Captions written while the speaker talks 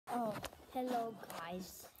Hello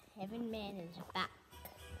guys, Heaven Man is back.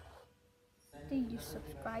 Did you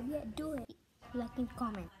subscribe yet? Do it. Like and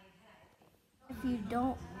comment. If you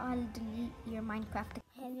don't, I'll delete your Minecraft.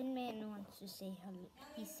 Heaven Man wants to say hello.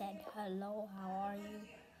 He said, hello, how are you?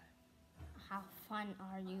 How fun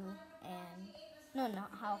are you? And no, not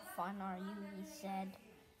how fun are you. He said,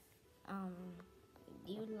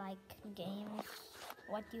 do you like games?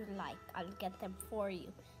 What do you like? I'll get them for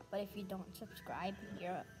you. But if you don't subscribe,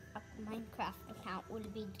 your Minecraft account will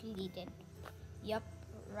be deleted. Yup,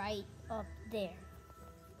 right up there.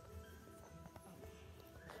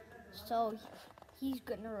 So he's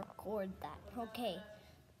gonna record that. Okay,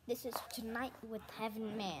 this is Tonight with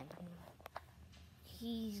Heaven Man.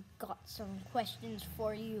 He's got some questions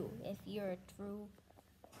for you if you're a true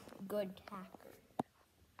good hacker.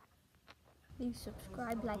 Please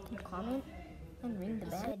subscribe, like, and comment, and ring the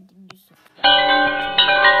bell. Did you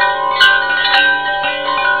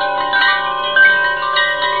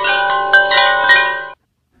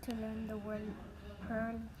to learn the word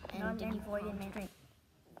pearl, and void and string.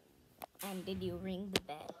 And did you ring the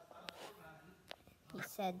bell? He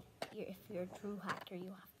said, if you're a true hacker, you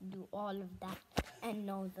have to do all of that and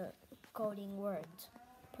know the coding words.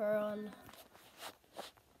 Pearl,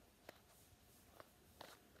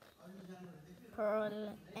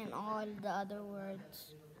 and all the other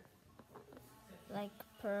words like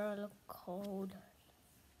pearl, code,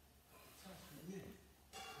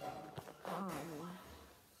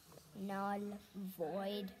 null,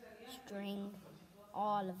 void, string,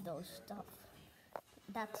 all of those stuff.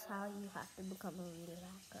 That's how you have to become a real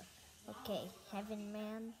hacker. Okay, Heaven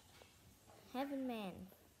Man.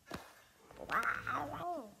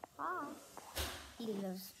 Wow. He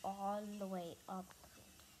lives all the way up.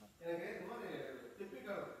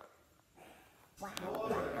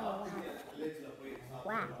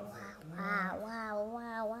 Wow.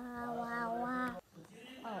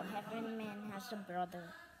 Oh, Heaven Man has a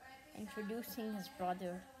brother. Introducing his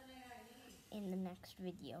brother in the next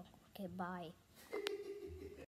video. Okay, bye.